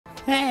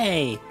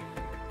Hey!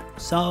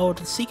 So,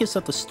 the Seekers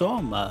of the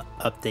Storm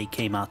update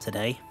came out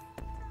today.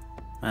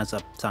 As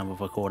of time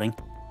of recording.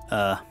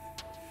 So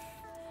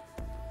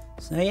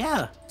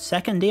yeah,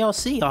 second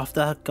DLC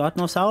after God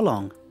knows how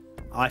long.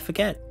 I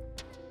forget.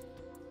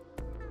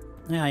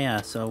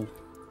 Yeah, so...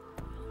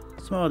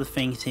 some other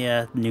things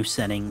here, new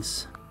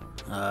settings.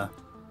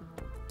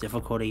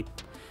 Difficulty.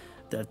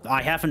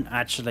 I haven't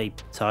actually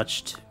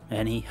touched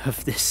any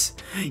of this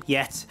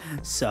yet,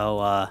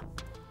 so,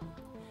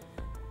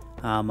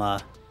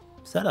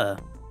 is that a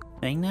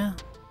thing now?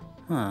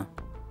 Huh.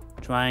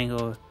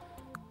 Triangle,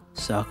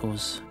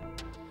 circles.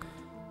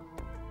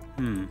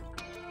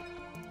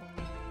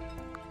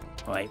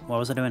 Wait, what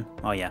was I doing?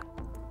 Oh yeah.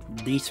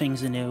 These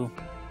things are new.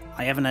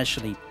 I haven't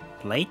actually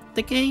played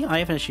the game. I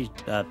haven't actually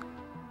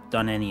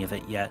done any of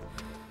it yet.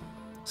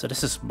 So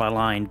this is my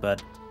line,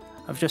 but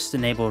I've just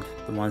enabled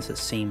the ones that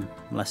seem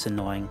less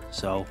annoying,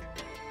 so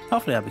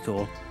hopefully that'll be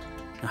cool.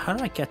 Now how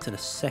do I get to the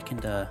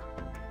second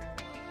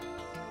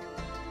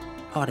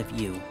part of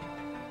you?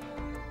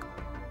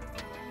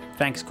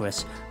 Thanks,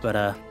 Chris, but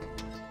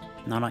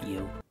no, not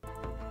you.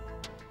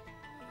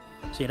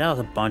 See, that was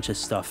a bunch of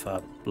stuff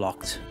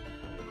blocked.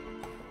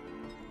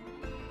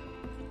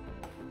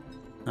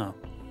 Oh.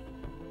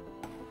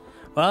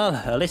 Well,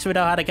 at least we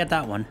know how to get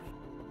that one.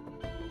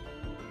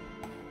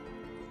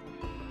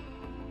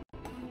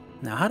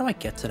 Now, how do I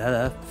get to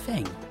that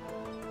thing?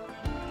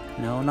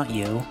 No, not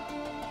you.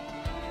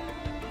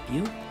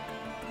 You?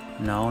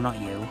 No,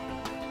 not you.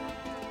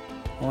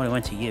 Oh, I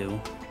went to you.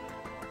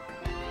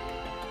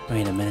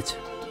 Wait a minute.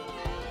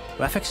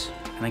 Graphics?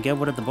 Can I get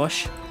rid of the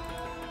bush?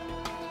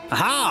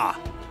 Aha!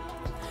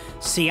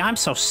 See, I'm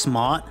so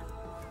smart.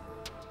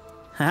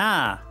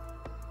 Haha.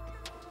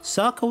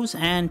 Circles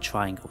and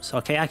triangles.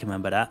 Okay, I can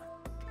remember that.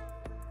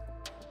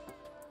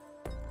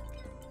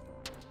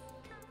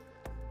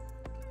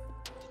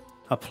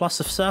 A plus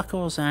of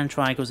circles and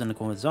triangles in the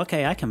corners.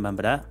 Okay, I can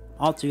remember that.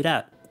 I'll do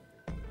that.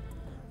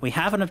 We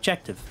have an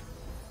objective.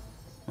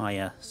 Oh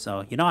yeah,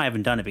 so you know I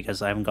haven't done it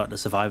because I haven't got the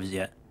survivors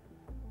yet.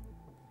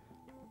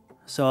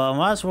 So I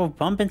might as well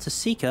bump into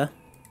Seeker.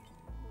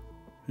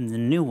 The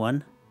new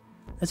one.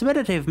 As a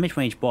meditative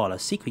mid-range brawler,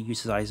 Seeker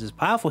utilizes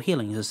powerful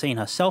healing to sustain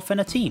herself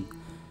and a team.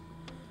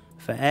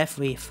 For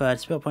every third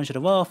spell punch of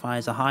the world,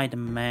 fires a high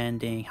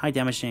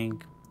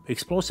damaging,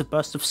 explosive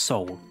burst of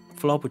soul.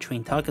 Flow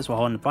between targets while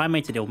holding the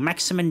primary to deal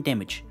maximum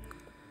damage.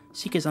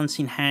 Seeker's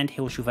unseen hand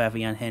heals you for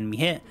every enemy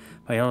hit,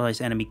 prioritize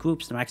enemy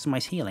groups to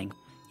maximize healing.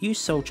 Use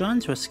Sojourn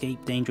to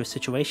escape dangerous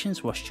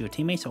situations, rush to your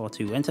teammates, or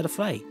to enter the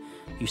fray.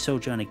 Use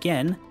Sojourn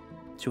again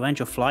to end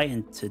your flight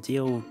and to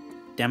deal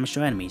damage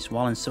to enemies.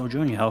 While in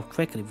Sojourn, your health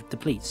quickly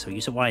depletes, so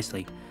use it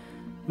wisely.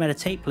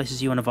 Meditate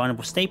places you in a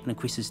vulnerable state and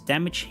increases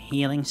damage,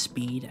 healing,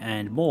 speed,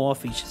 and more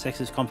for each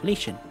successive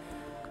completion.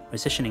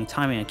 Positioning,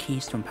 timing are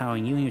keys to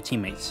empowering you and your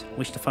teammates.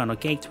 Wish the final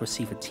gate to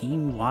receive a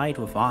team-wide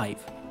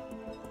revive.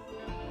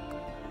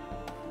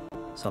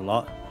 It's a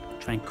lot.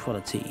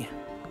 Tranquility.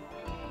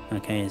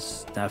 Okay,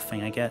 is that a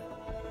thing I get?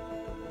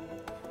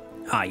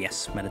 Ah,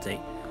 yes, meditate.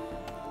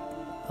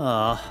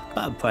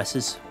 Button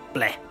presses.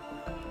 Bleh.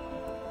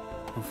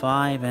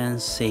 Revive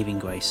and saving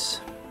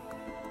grace.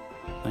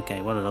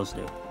 Okay, what do those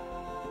do?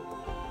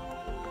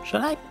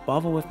 Should I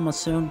bother with them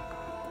soon?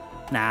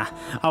 Nah,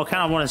 I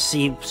kind of want to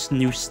see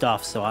new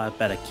stuff, so I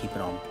better keep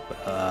it on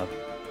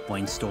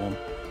Brainstorm.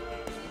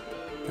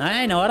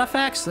 I know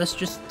artifacts, let's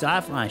just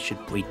dive. I should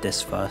read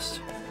this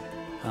first.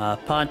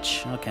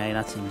 Punch, okay,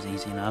 that seems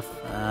easy enough.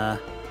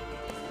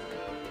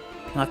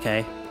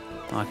 Okay,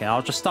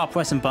 I'll just start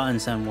pressing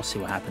buttons and we'll see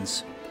what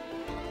happens.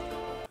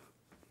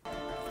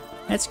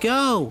 Let's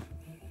go!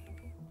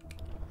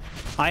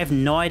 I have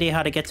no idea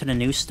how to get to the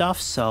new stuff,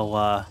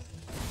 so,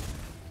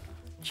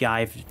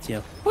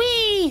 jive,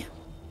 whee!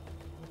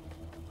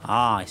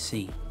 Ah, I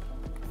see.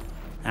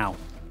 Ow.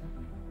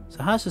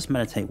 So how does this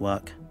meditate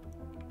work?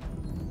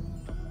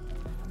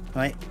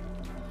 Right.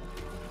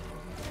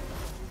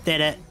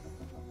 Did it.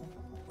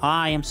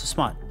 I am so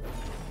smart.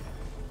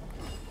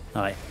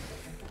 Alright.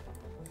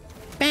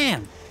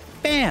 Bam!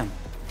 Bam!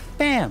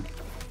 Bam!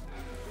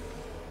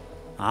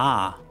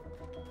 Ah.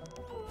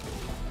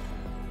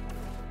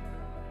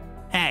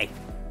 Hey!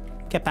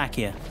 Get back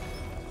here.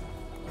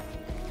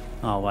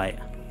 Oh, wait.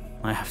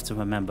 I have to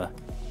remember.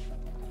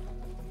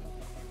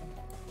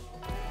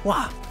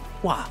 Wah!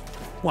 Wah!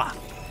 Wah!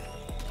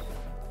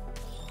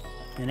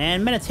 And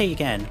then meditate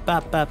again.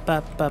 Ba ba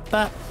ba ba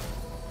ba.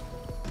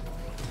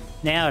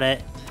 Nailed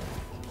it.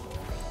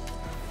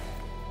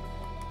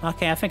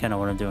 Okay, I think I know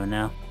what I'm doing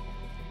now.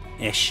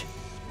 Ish.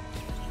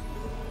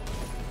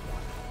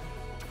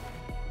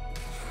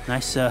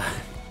 Nice,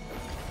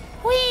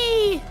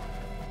 Whee!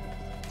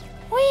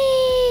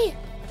 Whee!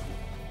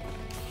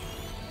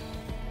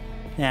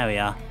 There we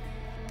are.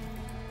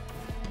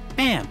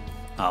 Bam!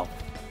 Oh.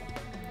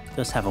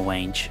 Does have a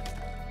range.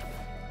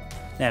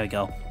 There we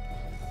go.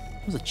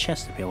 There was a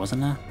chest up here,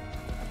 wasn't there?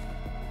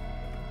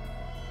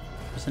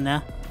 Wasn't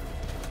there?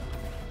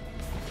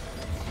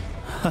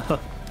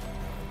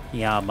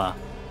 Yaba.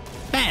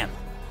 Bam!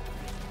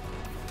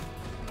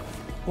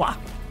 Wah!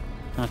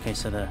 Okay,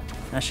 so the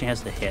actually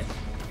has the hit.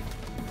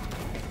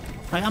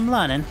 Like, I'm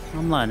learning.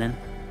 I'm learning.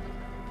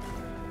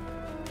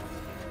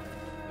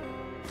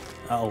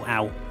 Uh-oh,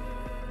 ow.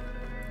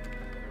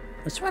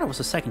 I swear it was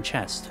the second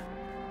chest.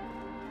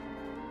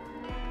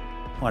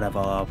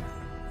 Whatever.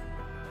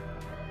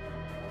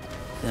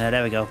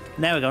 There we go.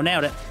 There we go.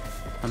 Nailed it.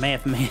 I may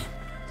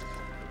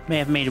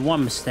have made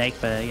one mistake,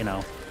 but you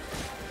know.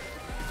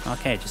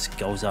 Okay, it just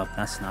goes up.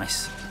 That's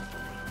nice.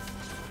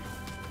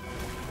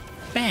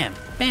 Bam!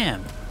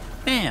 Bam!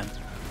 Bam!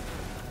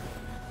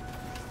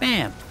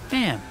 Bam!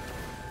 Bam!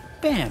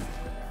 Bam!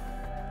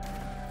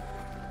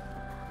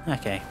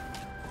 Okay.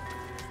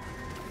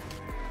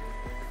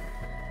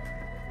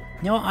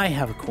 You know what? I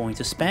have a coin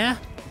to spare.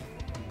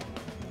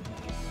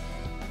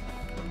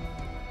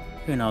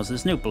 Who knows?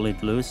 There's new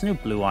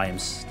blue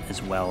items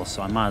as well,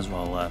 so I might as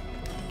well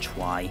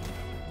try.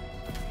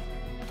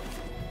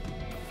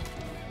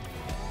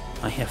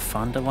 I hear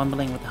thunder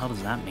rumbling. What the hell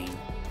does that mean?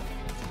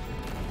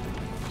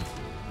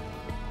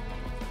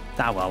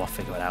 Ah, well, I'll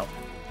figure it out.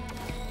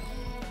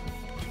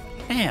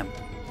 Bam!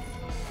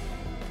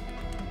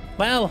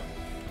 Well,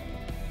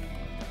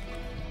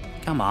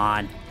 come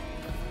on.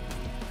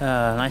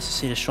 Nice to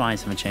see the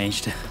shrines haven't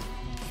changed.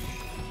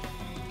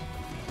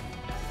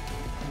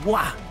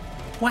 Wah!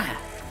 Wah!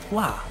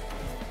 Wah!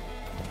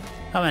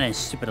 Come on in,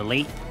 stupid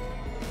elite.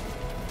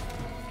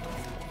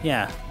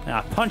 Yeah,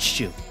 I punched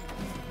you.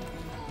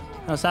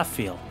 How's that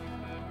feel?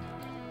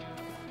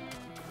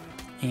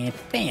 And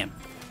bam!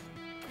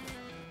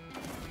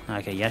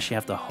 Okay, you actually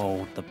have to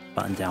hold the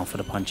button down for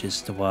the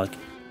punches to work.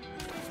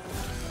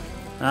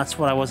 That's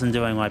what I wasn't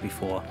doing right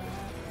before.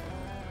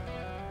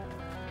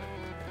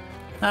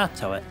 Ah,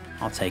 tow it.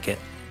 I'll take it.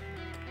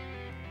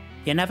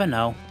 You never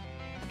know.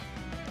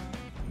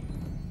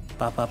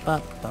 Bop, bop,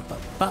 bop, bop, bop,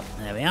 bop.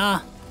 There we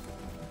are.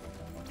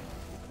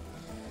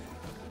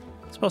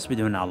 Supposed to be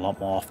doing that a lot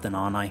more often,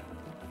 aren't I?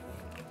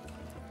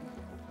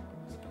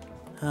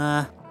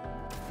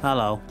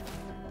 Hello.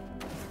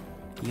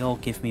 You'll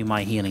give me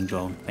my healing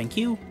drone. Thank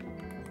you.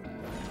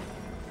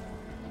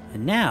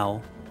 And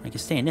now, I can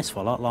stay in this for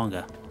a lot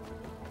longer.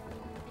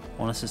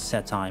 Unless it's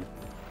set time.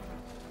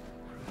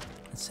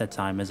 It's set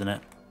time, isn't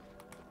it?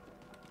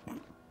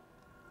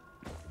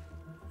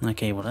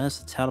 Okay, well there's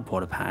the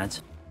teleporter pad.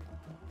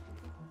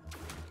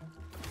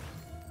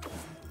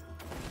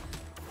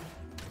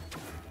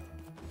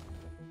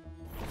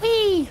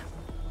 Whee!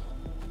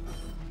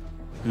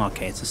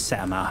 Okay, it's a set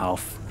amount of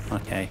health.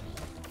 Okay.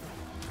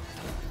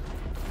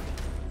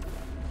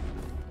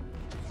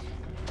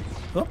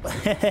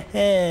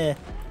 Oh.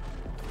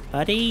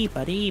 Buddy,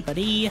 buddy,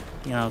 buddy.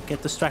 You know,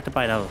 get distracted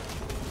by those.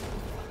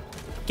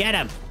 Get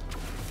him!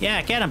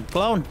 Yeah, get him,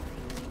 clone!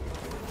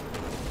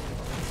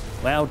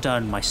 Well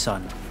done, my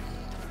son.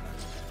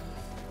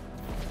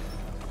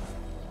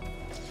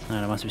 Oh,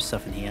 there must be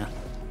stuff in here.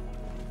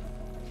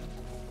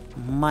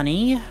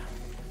 Money.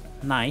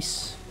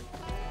 Nice.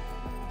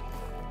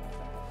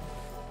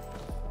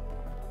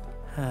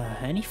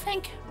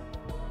 Anything?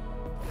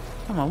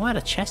 Come on, why are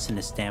the chests in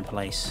this damn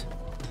place?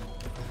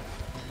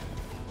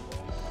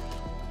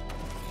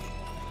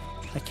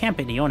 I can't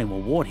be the only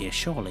reward here,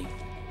 surely.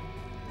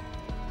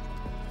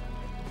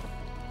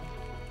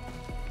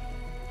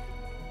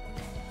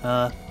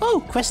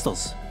 Oh,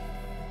 crystals.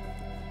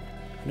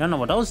 I don't know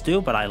what those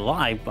do, but I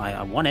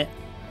want it.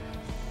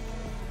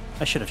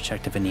 I should have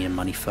checked if I needed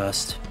money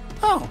first.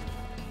 Oh.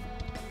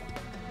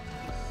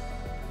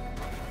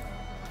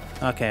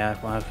 Okay,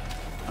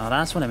 oh,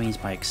 that's what it means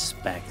by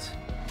expect.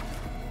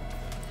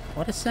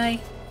 What did it say?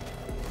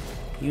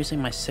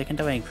 Using my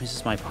secondary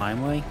increases my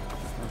primary?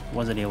 Or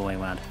was it the other way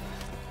around?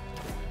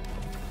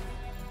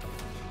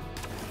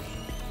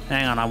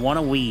 Hang on, I want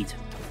a weed.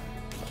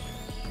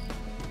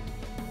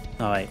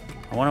 Alright,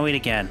 I want to weed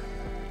again.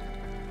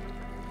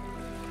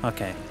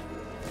 Okay.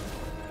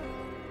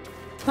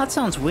 That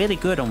sounds really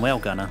good on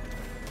Railgunner.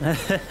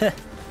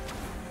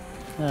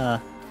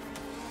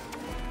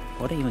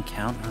 Would it even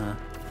count? I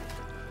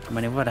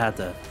mean, it would have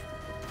to...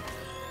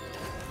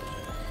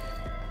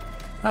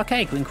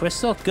 Okay, green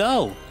crystal,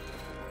 go!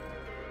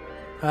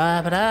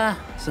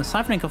 So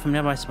siphoning come from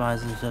nearby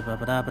spies.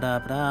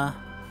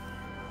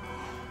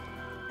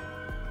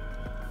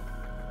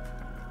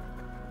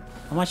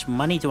 How much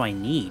money do I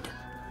need?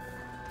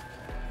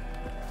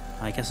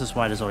 I guess that's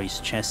why there's all these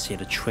chests here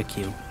to trick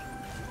you.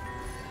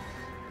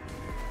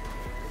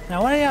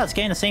 Now, what else?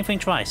 Getting the same thing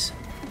twice.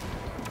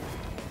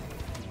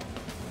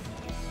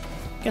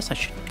 Guess I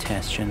should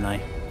test, shouldn't I?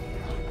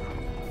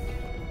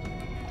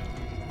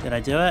 Did I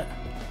do it?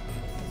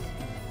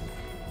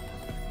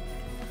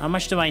 How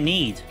much do I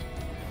need?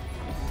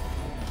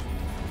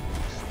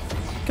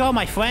 Go,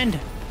 my friend!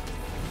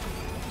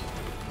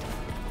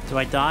 Do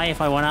I die if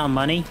I run out of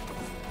money?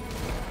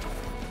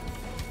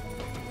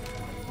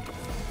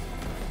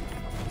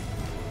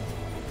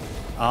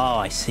 Oh,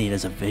 I see.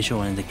 There's a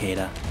visual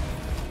indicator.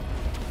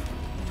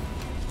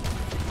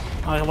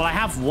 Okay, well, I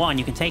have one.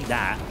 You can take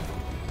that.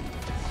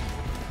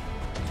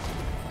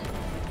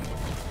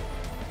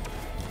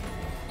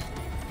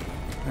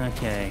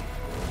 Okay.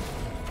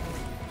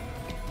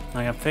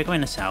 Like, I'm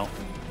figuring this out.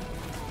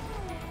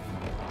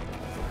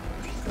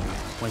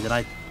 Wait, did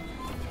I...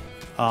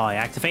 Oh, I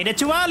activated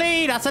too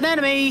early! That's an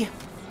enemy!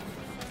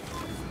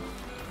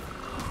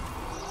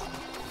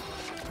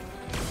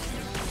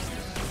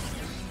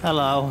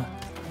 Hello.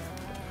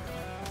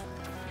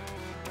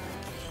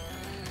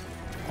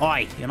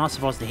 Oi, you're not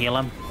supposed to heal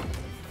him.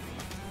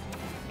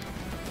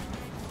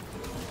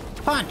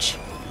 Punch!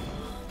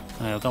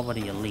 Oh, I've got one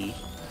of the elite.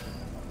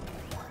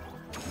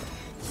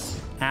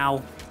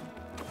 Ow.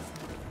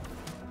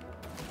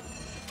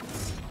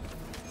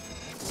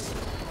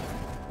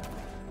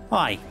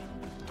 Oi.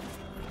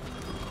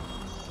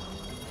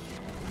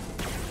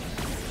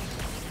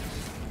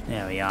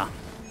 There we are.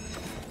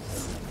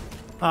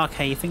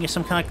 Okay, you think you're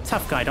some kind of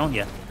tough guy, don't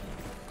you?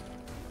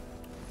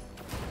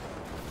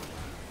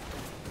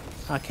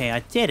 Okay, I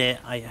did it.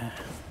 I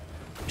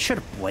should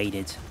have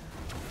waited.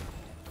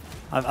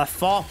 I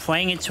thought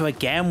playing into a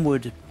game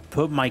would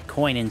put my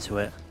coin into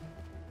it.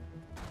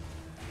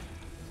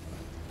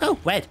 Oh,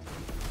 red.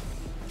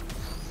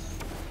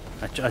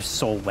 I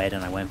saw red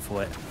and I went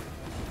for it.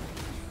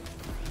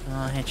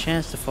 I had a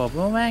chance to fall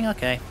boomerang.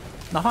 Okay.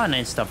 The hard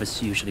end stuff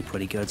is usually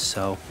pretty good,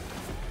 so...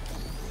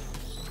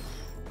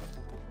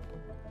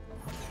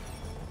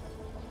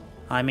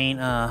 I mean,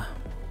 I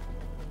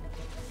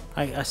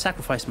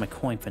sacrificed my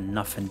coin for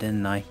nothing,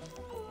 didn't I?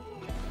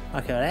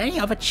 Okay, are there any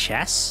other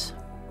chests?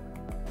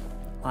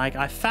 Like,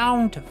 I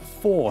found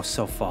 4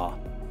 so far.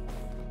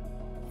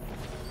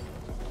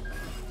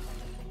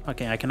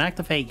 Okay, I can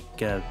activate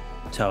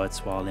turrets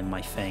while in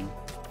my thing.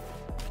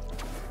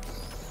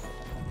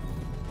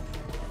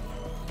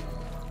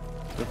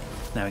 Oop,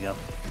 there we go.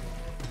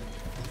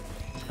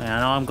 I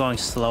know I'm going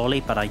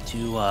slowly, but I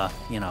do,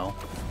 you know...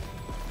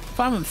 If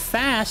I went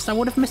fast, I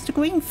would have missed the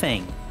green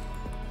thing.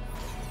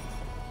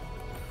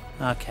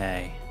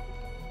 Okay.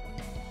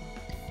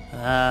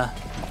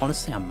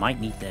 Honestly, I might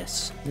need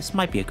this. This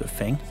might be a good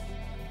thing.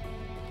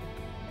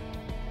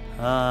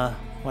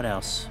 What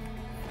else?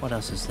 What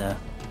else is there?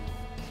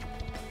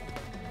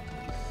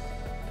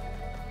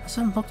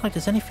 Doesn't look like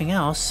there's anything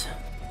else.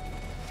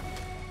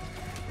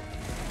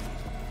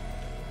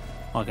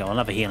 Okay, well,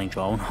 another healing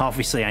drone.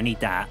 Obviously, I need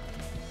that.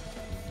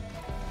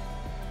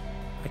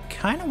 I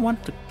kind of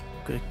want the...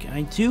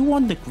 I do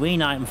want the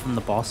green item from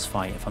the boss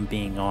fight, if I'm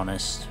being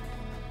honest.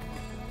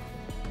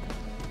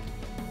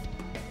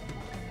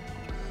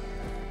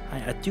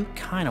 I do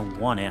kind of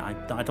want it.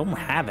 I don't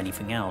have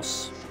anything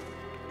else.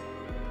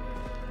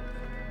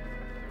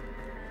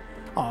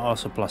 Oh,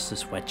 also plus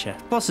this wet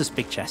chest. Plus this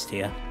big chest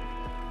here.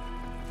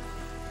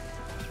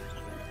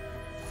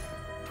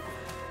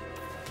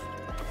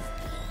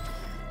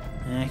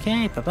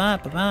 Okay, ba-ba,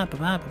 ba-ba,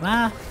 ba-ba,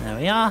 ba-ba. There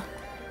we are.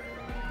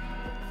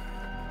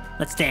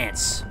 Let's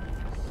dance.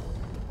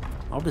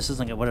 I hope this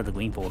doesn't get rid of the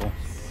green portal.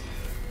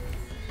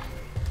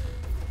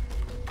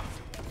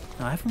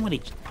 No, I haven't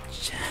really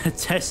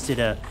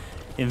tested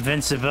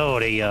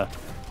invincibility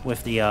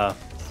with the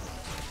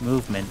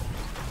movement.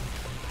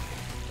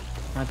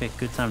 Might be a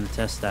good time to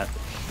test that.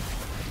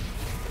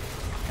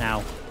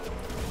 Ow.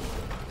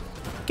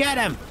 Get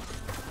him!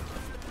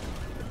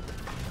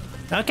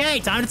 Okay,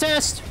 time to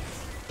test!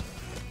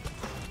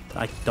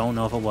 I don't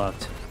know if it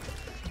worked.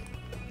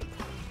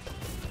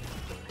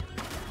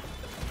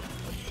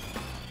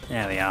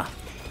 There we are.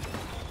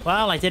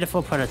 Well, I did it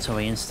for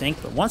predatory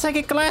instinct, but once I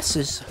get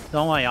glasses,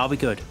 don't worry, I'll be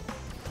good.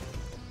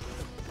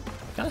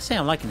 Gotta say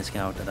I'm liking this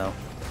character, though.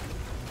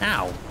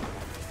 Ow!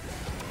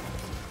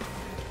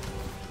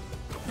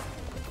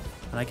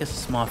 And I guess the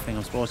smart thing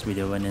I'm supposed to be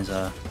doing is,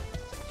 Oh,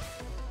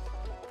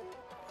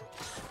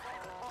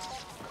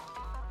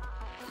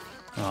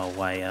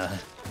 wait,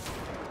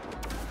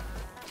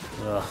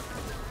 Ugh.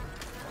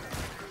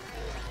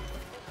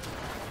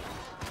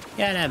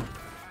 Get him!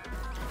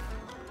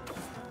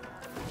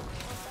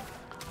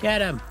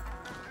 Get him!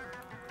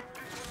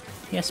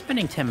 Yeah,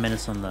 spending 10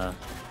 minutes on the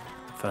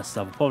first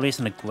level probably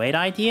isn't a great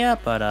idea,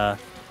 but,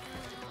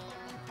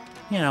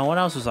 you know, what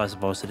else was I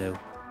supposed to do?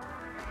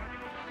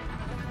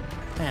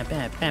 Bam,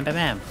 bam, bam, bam,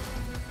 bam.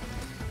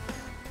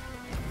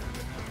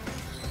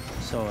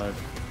 So,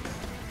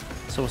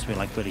 it's supposed to be,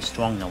 like, really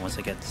strong now once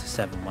I get to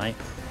 7, right?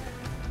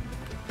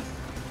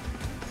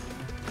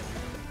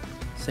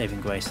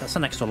 Saving grace. That's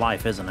an extra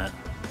life, isn't it?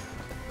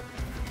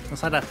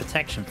 It's like that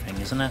protection thing,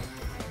 isn't it?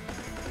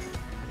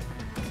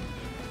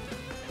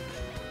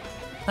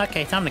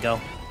 Okay, time to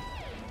go.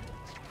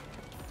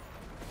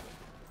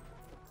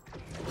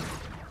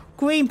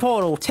 Green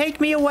portal,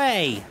 take me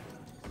away!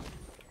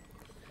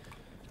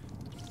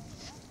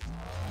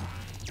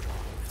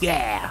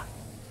 Yeah!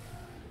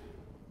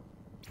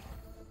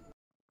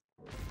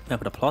 Now,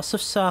 with a plus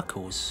of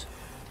circles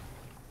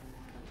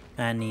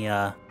and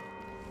the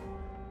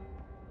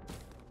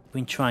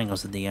green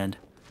triangles at the end.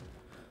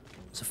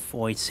 There's a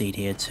void seed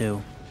here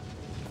too.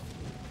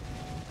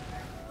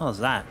 What was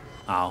that?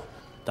 Oh,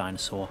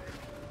 dinosaur.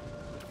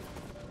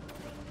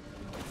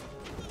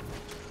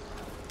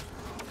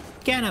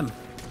 Get him!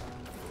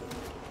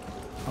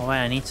 Oh wait,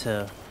 I need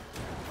to...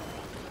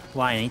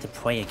 Why, I need to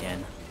pray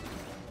again.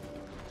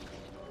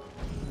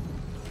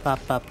 Bop,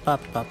 bop,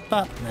 bop, bop,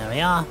 bop. There we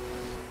are.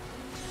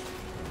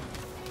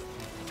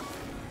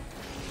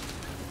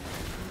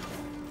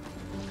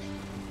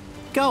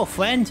 Go,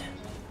 friend.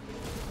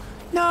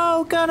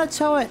 No, gonna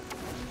tow it.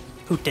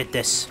 Who did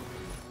this?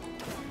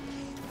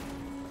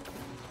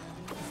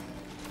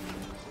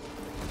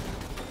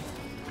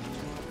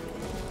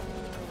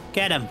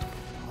 Get him.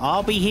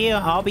 I'll be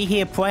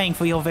here praying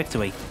for your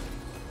victory.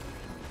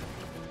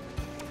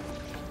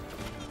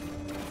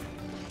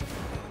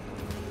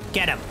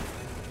 Get him.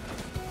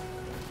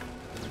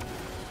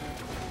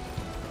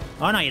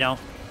 Oh, no, you don't.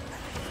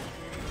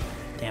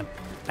 Damn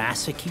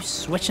bastard keeps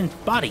switching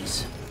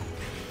bodies.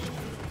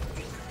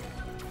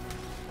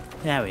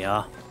 There we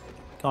are.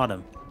 Got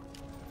him.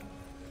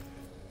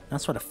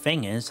 That's what a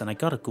thing is, and I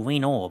got a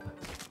green orb.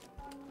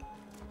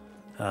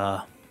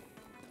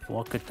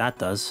 What good that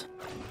does.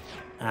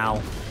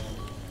 Ow.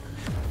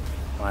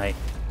 Right.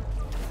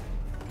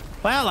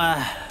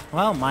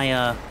 Well,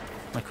 my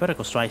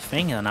critical strike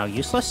thing are now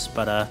useless,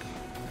 but,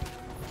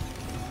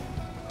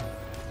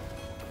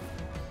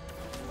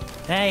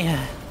 hey,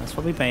 that's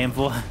what we're paying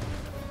for.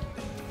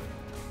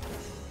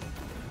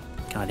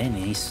 God,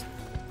 these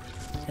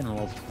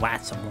little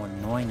rats are more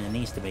annoying than it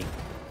needs to be.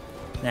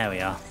 There we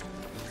are.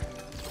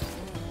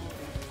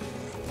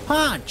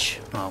 Punch!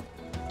 Oh.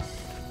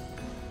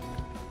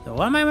 So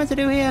what am I meant to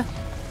do here?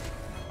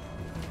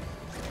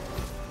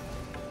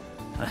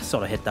 I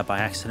sort of hit that by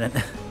accident.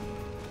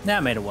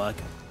 That made it work.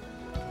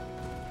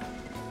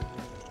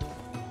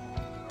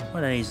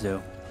 What do these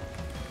do?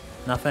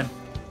 Nothing?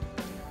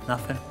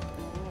 Nothing?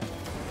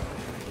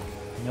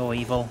 No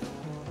evil?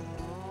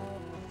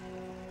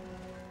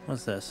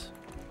 What's this?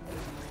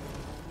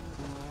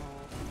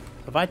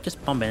 If I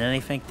just bump into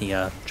anything,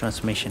 the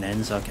transformation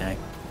ends? Okay.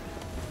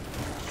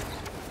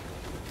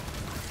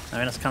 I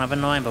mean, it's kind of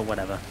annoying, but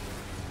whatever.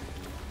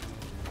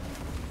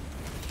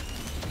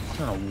 I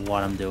don't know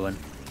what I'm doing.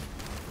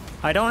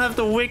 I don't have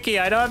the wiki.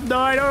 I don't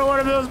know what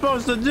I'm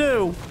supposed to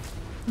do.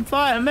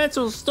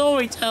 Environmental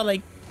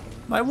storytelling.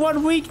 My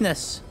one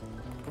weakness.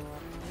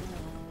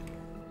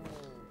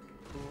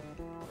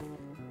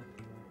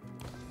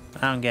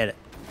 I don't get it.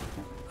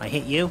 I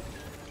hit you?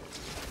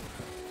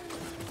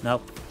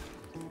 Nope.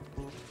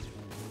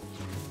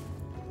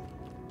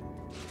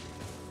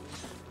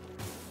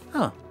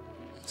 Oh.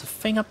 There's a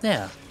thing up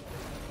there.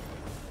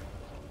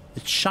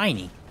 It's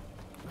shiny.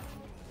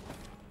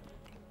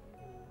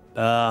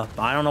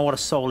 I don't know what a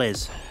soul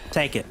is.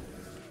 Take it.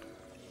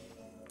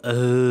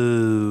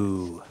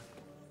 Oh.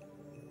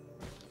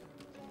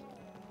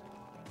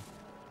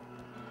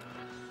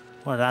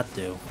 What did that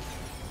do?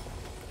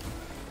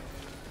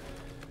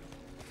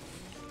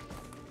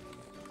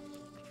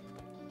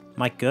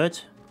 Am I good?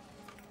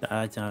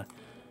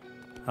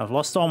 I've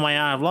lost all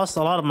my. I've lost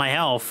a lot of my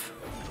health.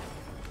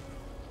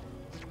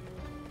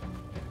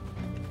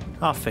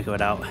 I'll figure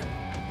it out.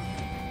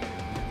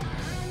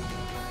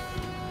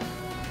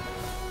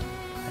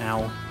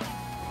 Ow.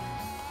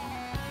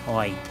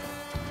 Oi.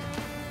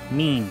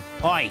 Mean.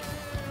 Oi!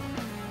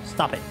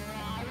 Stop it.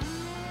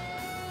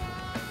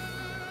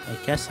 I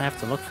guess I have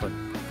to look for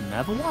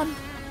another one?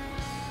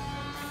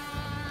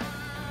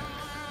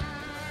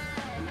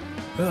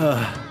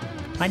 Ugh.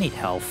 I need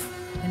health.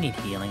 I need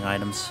healing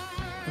items.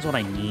 That's what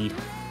I need.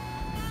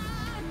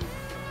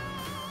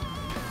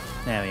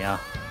 There we are.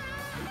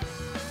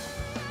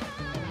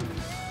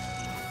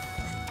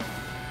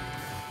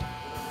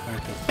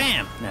 Okay,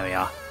 bam! There we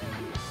are.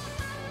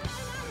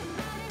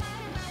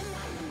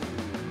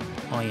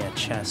 Oh yeah,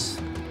 chests.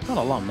 Got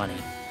a lot of money.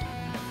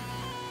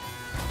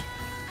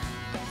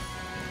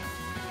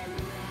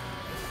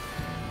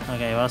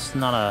 Okay, well that's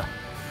not a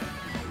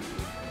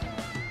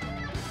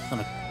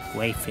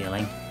great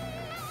feeling.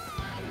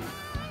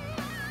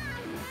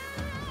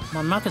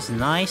 My mug is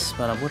nice,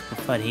 but I would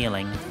prefer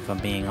healing, if I'm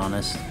being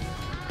honest.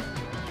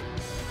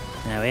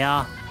 There we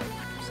are.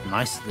 It's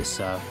nice that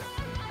this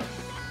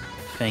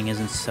thing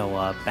isn't so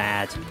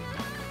bad.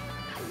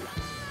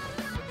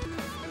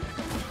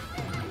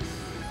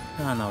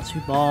 I don't know, 2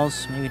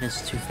 balls. Maybe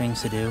there's 2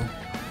 things to do.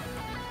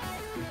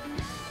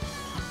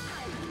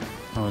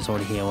 I was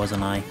already here,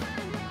 wasn't I?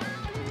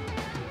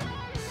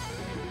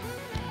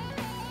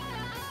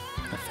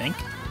 I think.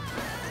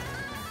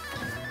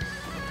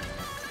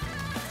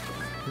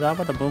 Is that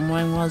what the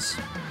boomerang was?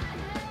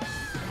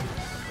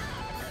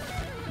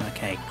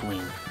 Okay,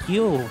 green.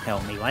 You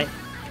help me, right?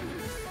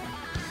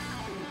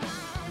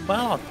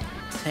 Well, I'll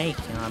take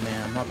it. I mean,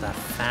 I'm not that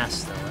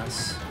fast, though.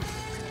 That's...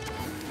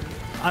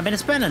 I mean,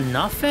 it's better than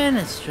nothing.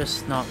 It's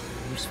just not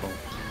useful.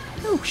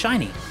 Ooh,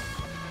 shiny.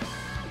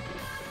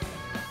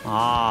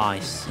 Ah, I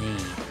see.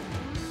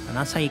 And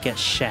that's how you get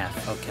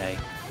chef. Okay.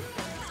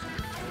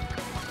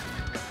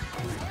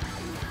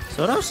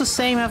 So that was the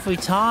same every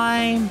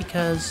time,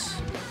 because...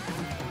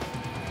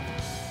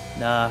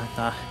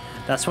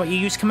 that's what you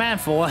use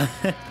command for.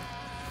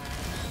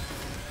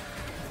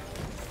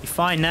 You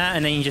find that,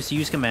 and then you just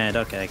use command.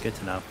 Okay, good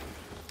to know.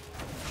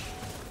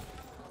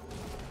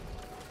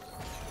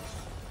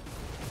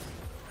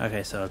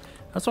 Okay, so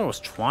that's what I was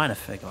trying to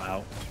figure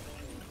out.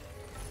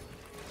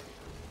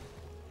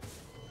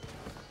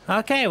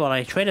 Okay, well,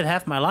 I traded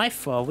half my life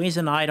for a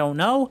reason I don't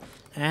know,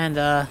 and,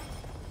 no,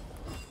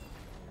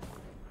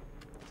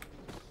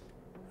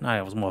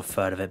 it was more a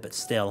third of it, but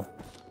still.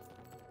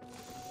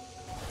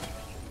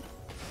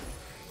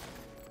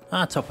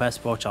 Ah, top S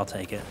brooch, I'll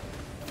take it.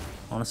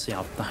 Honestly,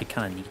 I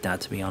kind of need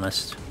that, to be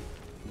honest.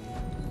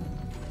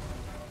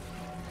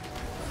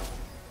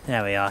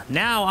 There we are.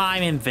 Now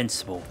I'm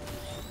invincible.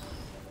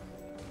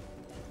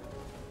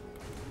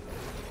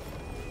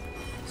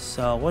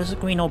 So, what does the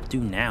green orb do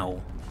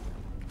now?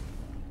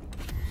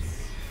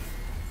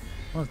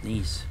 What are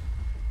these?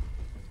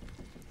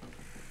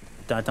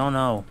 I don't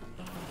know.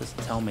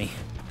 Doesn't tell me.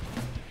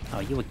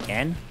 Oh, you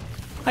again?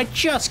 I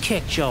just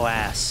kicked your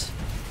ass!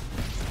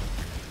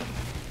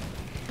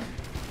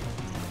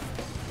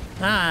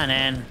 Ah,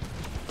 then.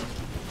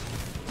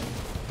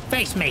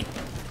 Face me!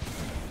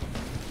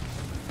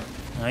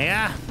 Oh,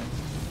 yeah?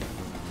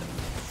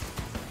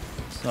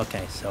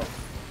 Okay, so...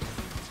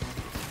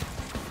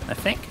 I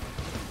think?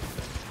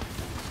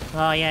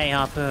 Oh, yay,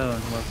 harpoon.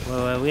 Woo,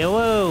 woo, woo,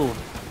 woo!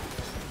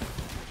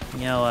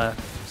 You know,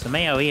 some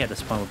AoE at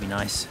this point would be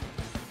nice.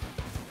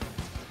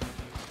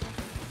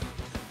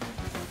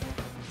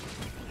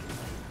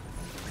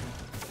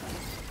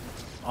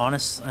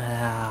 Honest,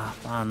 I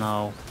don't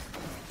know.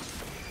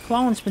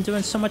 Clone's been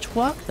doing so much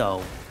work,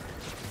 though.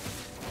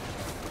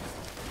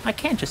 I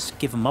can't just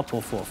give him up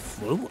all for a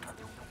fruit.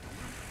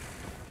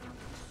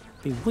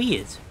 Be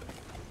weird.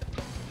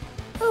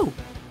 Oh,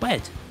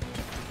 red.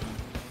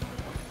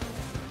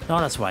 No,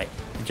 that's right.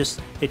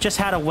 It just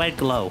had a red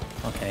glow.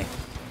 Okay.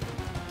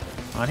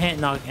 On hit,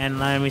 knock,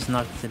 and enemies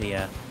knocked to the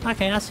air.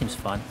 Okay, that seems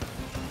fun.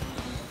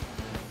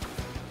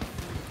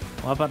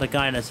 What about the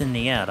guy that's in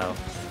the air, though?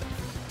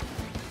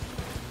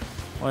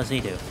 What does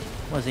he do?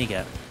 What does he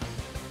get?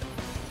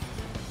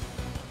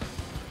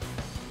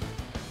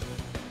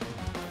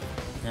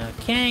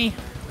 Okay.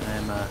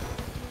 I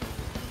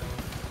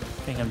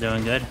think I'm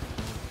doing good.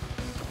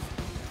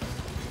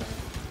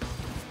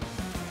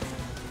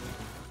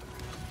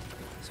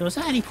 So is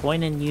there any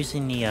point in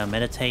using the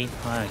meditate?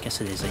 I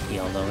guess it is a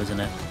heal though, isn't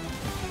it?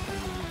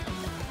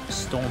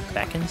 Storm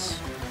beckons.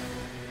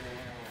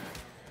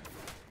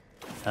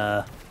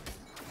 Ah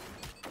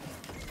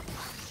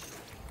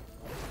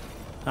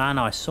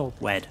no, I saw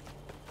red.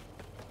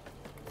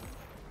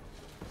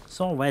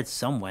 Saw red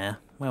somewhere.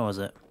 Where was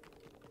it?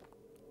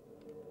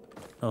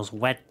 Those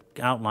red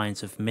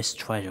outlines of missed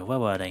treasure. Where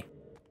were they?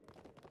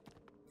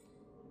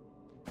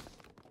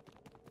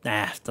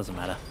 Nah, doesn't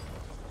matter.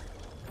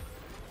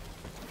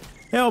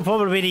 It'll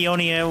probably be the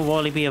only, it will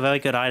probably be a very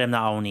good item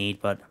that I'll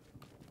need, but...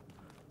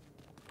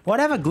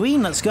 Whatever,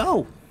 green, let's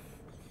go!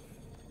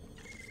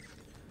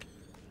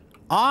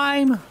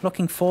 I'm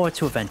looking forward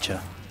to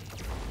adventure.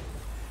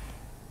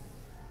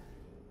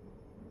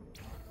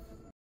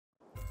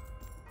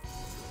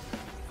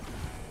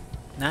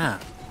 Nah.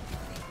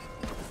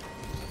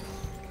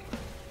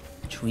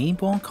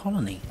 Dreamborn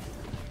colony.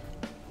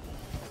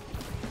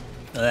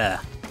 There.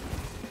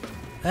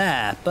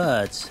 Ah,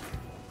 birds.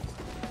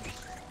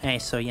 Hey,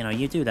 so, you know,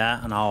 you do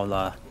that, and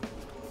I'll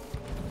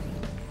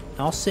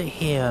sit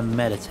here and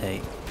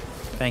meditate.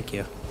 Thank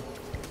you.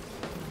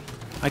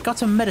 I got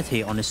to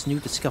meditate on this new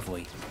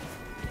discovery.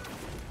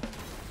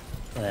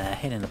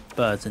 Hitting the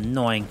birds,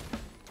 annoying.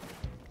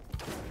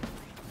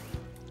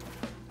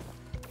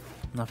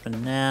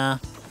 Nothing there.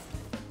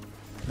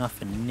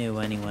 Nothing new,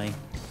 anyway.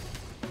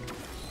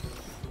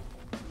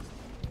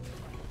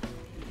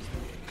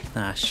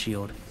 Ah,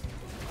 shield.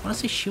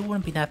 Honestly, shield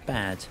wouldn't be that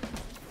bad.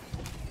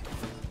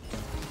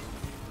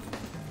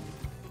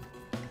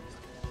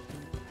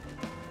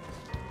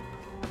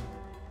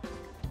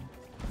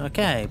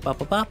 Okay,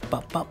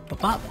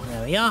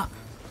 there we are.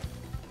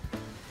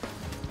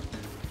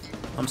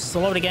 I'm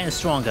slowly getting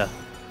stronger.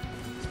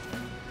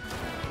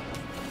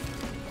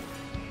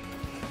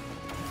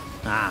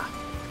 Ah.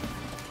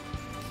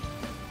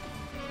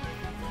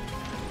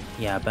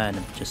 Yeah, better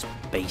than just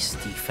base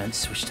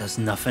defense, which does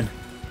nothing.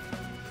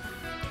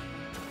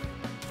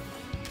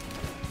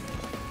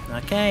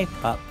 Okay,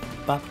 there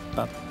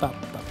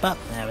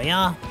we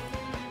are.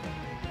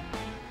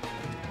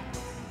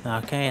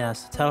 Okay,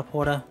 that's the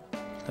teleporter.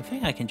 I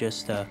think I can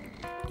just,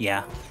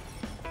 yeah.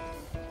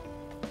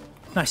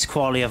 Nice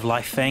quality of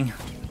life thing.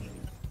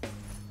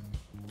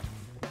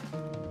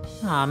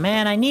 Aw,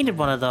 man, I needed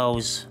one of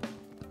those.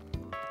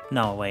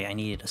 No, wait, I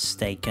needed a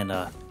steak and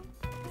a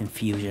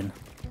infusion.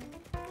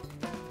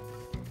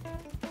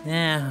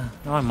 Yeah,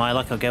 oh, my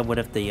luck, I'll get rid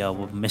of the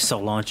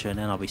missile launcher and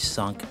then I'll be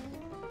sunk.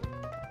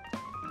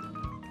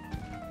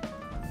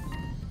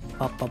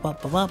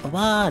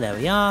 There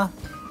we are.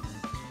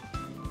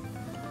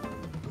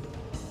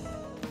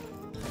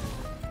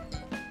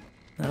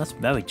 No, that's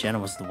very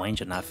generous, the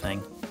range on that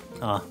thing.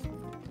 Oh.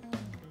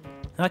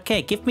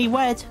 Okay, give me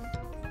red.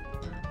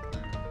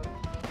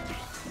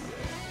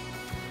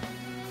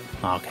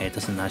 Okay, it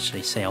doesn't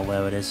actually say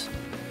where it is.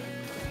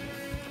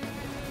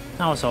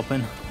 I was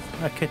hoping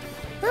I could...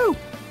 Oh!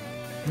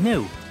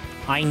 New.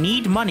 I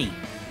need money.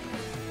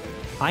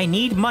 I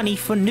need money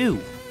for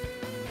new.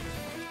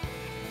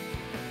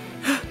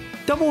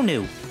 Double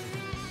new.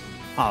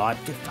 Oh,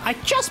 I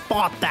just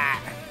bought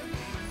that!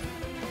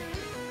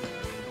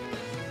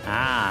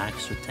 Ah,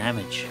 extra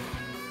damage.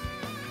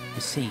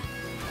 Let's see.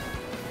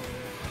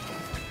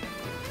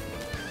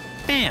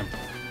 Bam!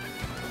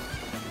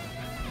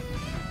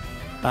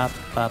 Bop,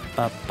 bop,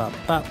 bop, bop,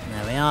 bop.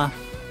 There we are.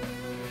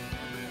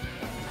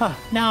 Huh,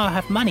 now I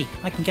have money.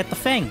 I can get the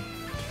thing.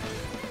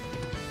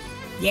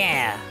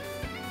 Yeah!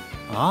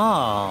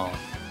 Oh.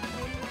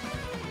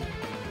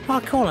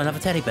 Oh, cool, another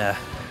teddy bear.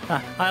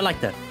 I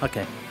like that.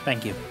 Okay,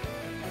 thank you.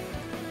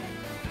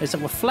 Is it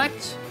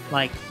reflect?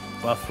 Like,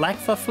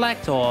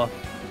 reflect, or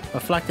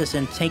reflect as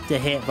in take the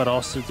hit but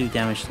also do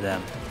damage to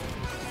them?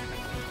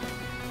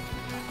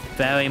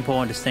 Very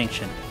important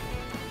distinction.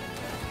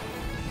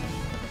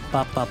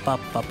 Bop, bop, bop,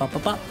 bop, bop,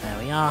 bop, bop. There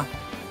we are.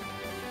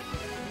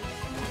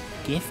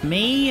 Give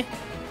me...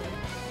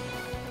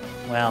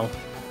 Well...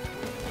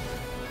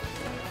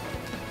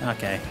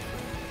 Okay.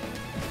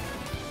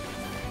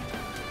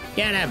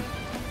 Get him!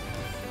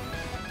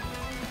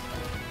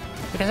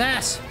 Look at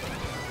this!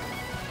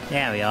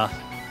 There we are.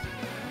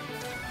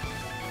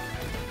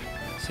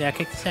 See, I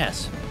kicked his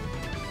ass.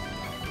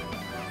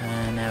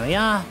 And there we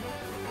are.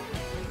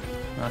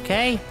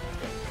 Okay.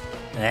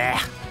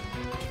 Ugh.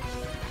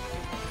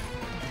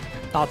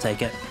 I'll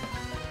take it.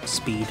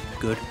 Speed,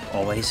 good,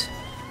 always.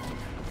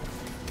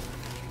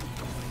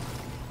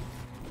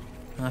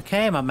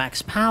 Okay, my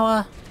max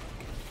power.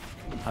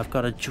 I've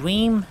got a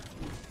dream.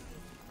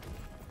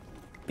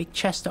 Big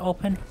chest to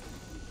open.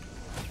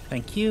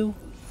 Thank you.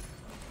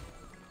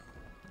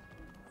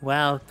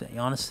 Well,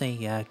 honestly,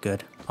 yeah,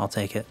 good. I'll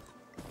take it.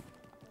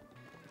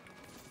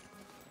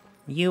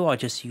 You are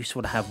just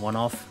useful to have one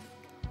of.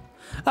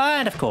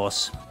 And of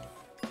course.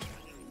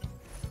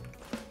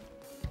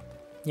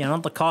 Yeah,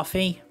 not the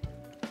coffee.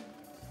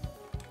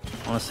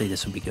 Honestly,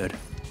 this would be good.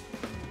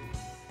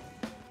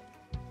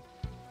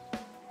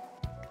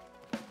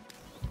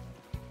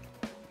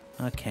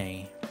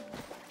 Okay.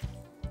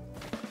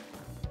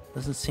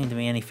 Doesn't seem to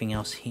be anything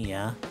else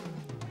here.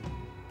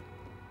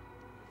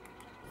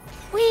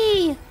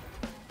 Whee!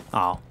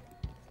 Oh.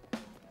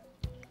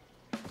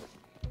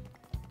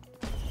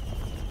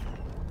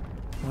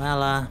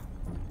 Well,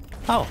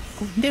 oh,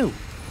 who knew?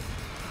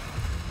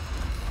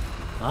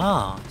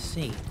 Ah, I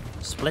see.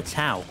 Splits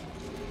how?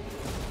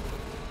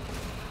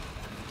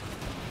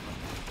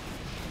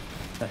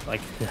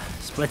 Like,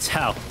 splits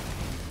how?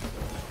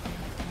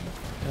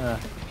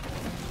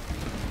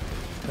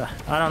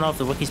 I don't know if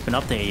the wiki's been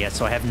updated yet,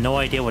 so I have no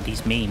idea what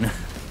these mean.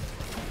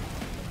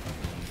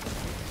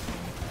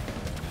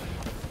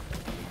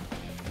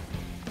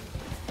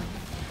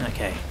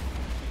 Okay.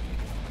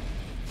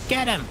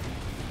 Get him!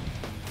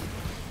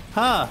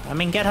 Her! I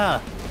mean, get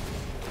her!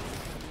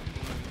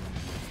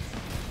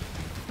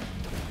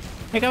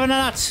 Here go the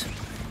nuts!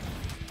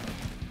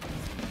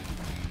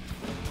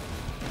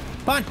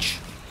 Punch!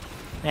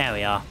 There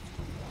we are.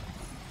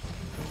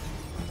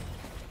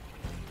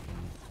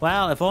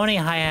 Well, if only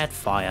I had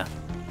fire.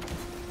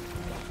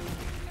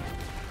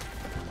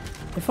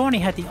 If only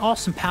I had the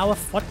awesome power.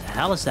 What the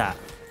hell is that?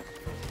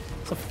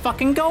 It's a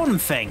fucking golden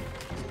thing!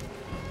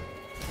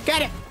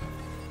 Get it!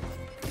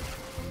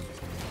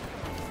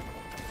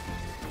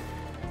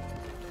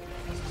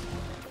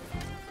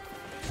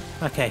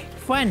 Okay,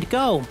 friend,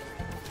 go!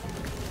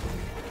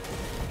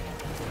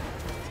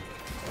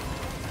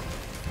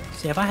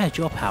 See, if I had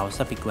your powers,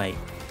 that'd be great.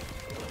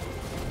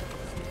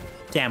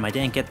 Damn, I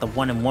didn't get the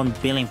 1 in 1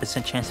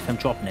 billion% chance of him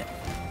dropping it.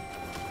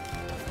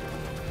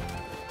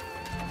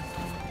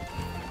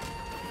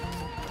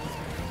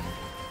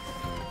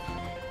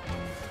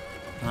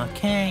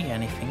 Okay,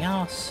 anything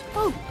else?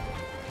 Oh!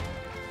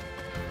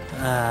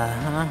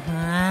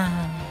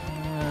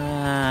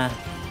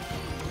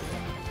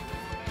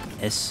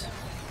 This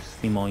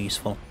be more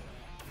useful.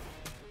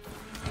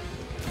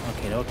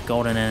 Okay, they're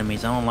golden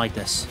enemies. I don't like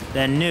this.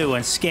 They're new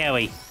and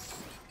scary.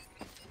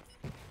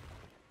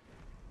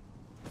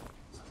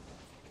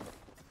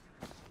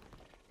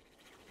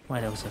 Why,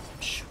 there was a...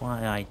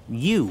 Why,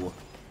 you!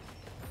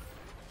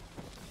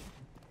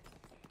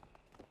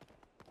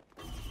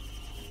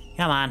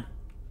 Come on.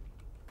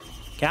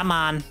 Come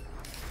on.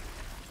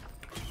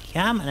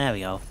 Come on. There we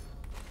go.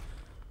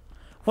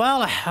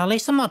 Well, at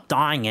least I'm not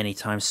dying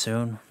anytime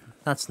soon.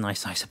 That's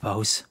nice, I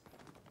suppose.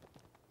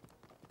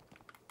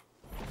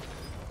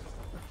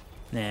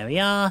 There we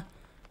are.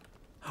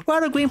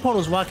 Well, the green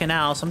portal's working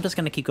out, so I'm just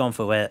gonna keep going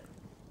for it.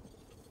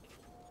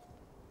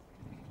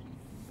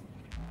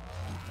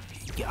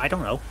 Yeah, I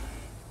don't know.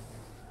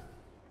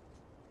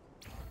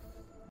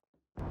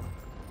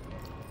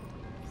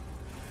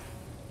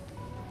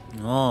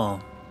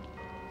 Oh.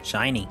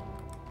 Shiny.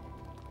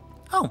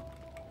 Oh,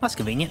 that's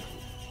convenient.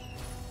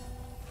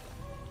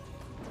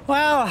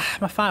 Well,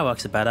 my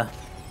fireworks are better.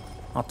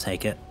 I'll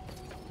take it.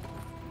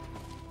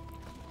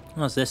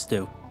 What does this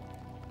do?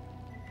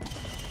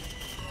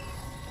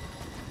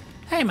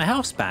 Hey, my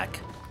health's back.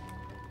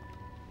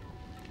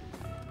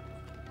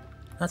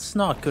 That's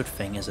not a good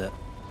thing, is it?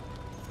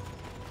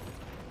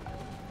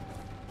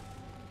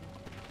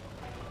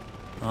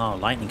 Oh,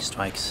 lightning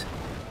strikes.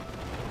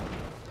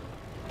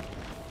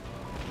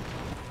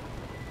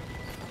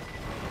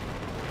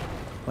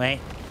 Wait.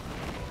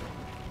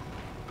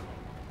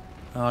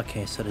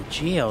 Okay, so the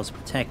geos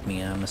protect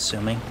me, I'm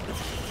assuming.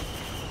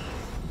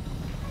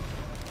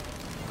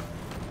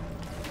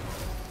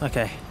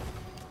 Okay.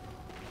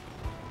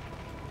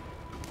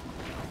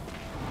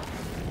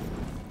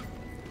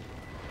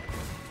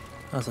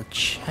 There's a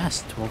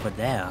chest over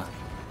there.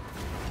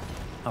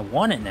 I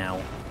want it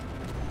now.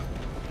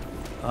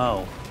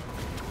 Oh.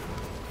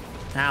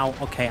 Ow,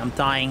 okay, I'm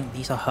dying.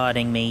 These are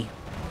hurting me.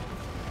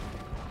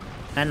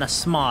 And they're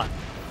smart.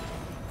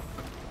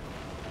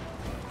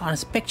 Oh,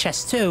 there's a big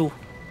chest too.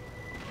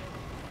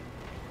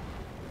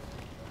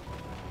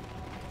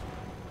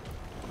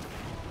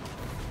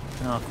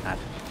 Oh, crap.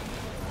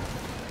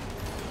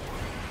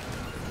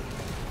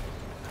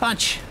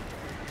 Punch!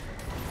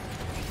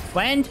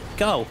 Friend,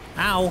 go!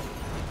 Ow!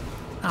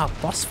 Ow,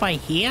 boss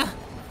fight here?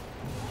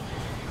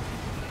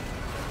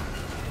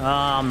 Oh,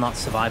 I'm not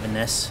surviving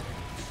this.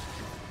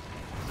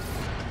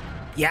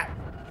 Yeah.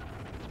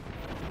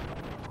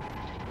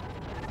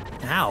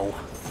 Ow.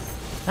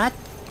 That...